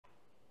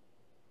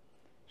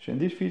So in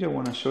this video I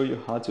want to show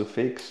you how to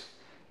fix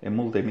a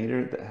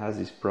multimeter that has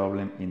this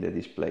problem in the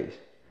displays.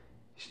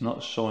 It's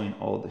not showing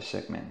all the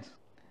segments.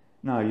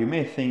 Now you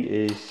may think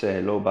it's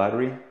a low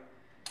battery,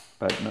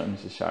 but not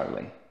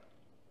necessarily.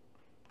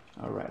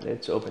 Alright,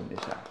 let's open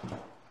this up.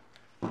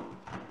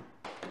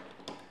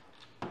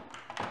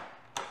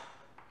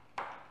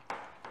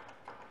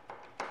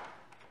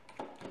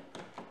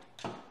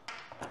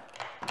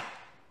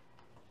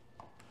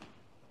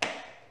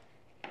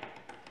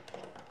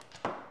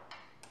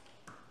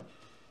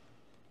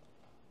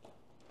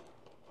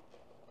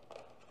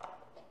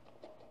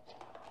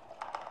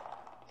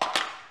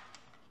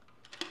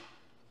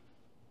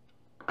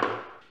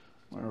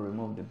 I'm going to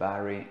remove the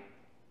battery.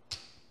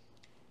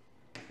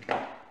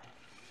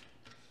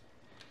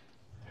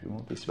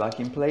 Remove this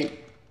backing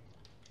plate.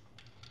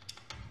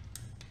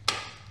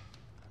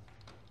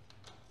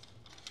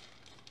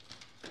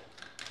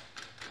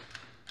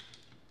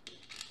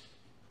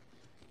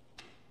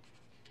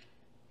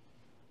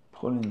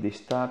 Pulling this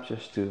tab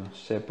just to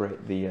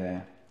separate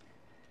the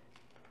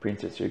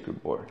printed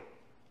circuit board.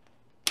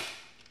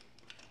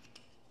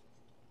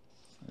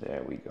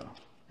 There we go.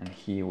 And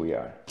here we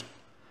are.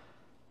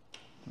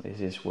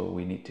 This is where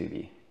we need to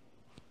be.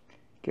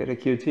 Get a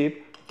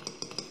Q-tip,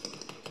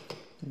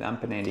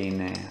 dampen it in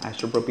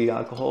isopropyl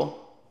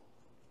alcohol,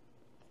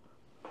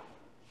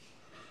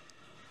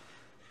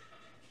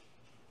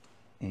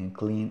 and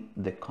clean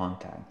the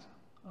contact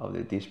of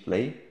the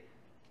display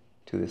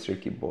to the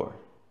circuit board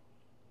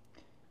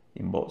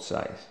in both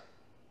sides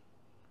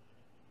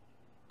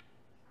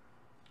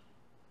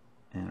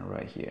and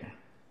right here.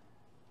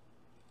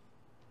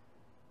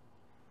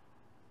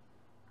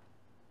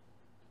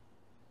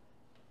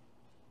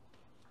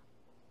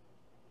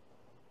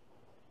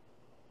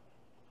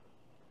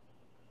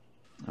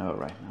 All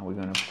right, now we're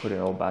going to put it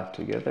all back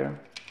together.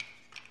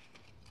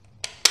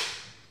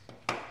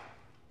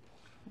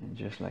 And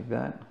just like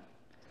that,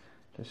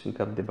 let's hook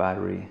up the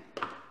battery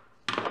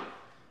and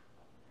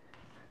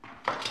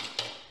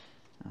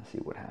see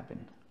what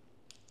happened.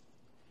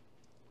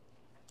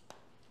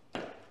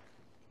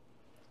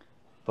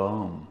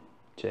 Boom,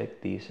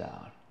 check this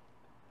out.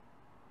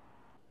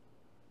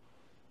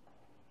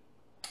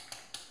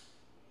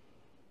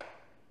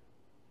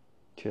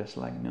 Just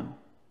like new.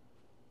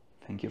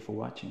 Thank you for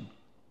watching.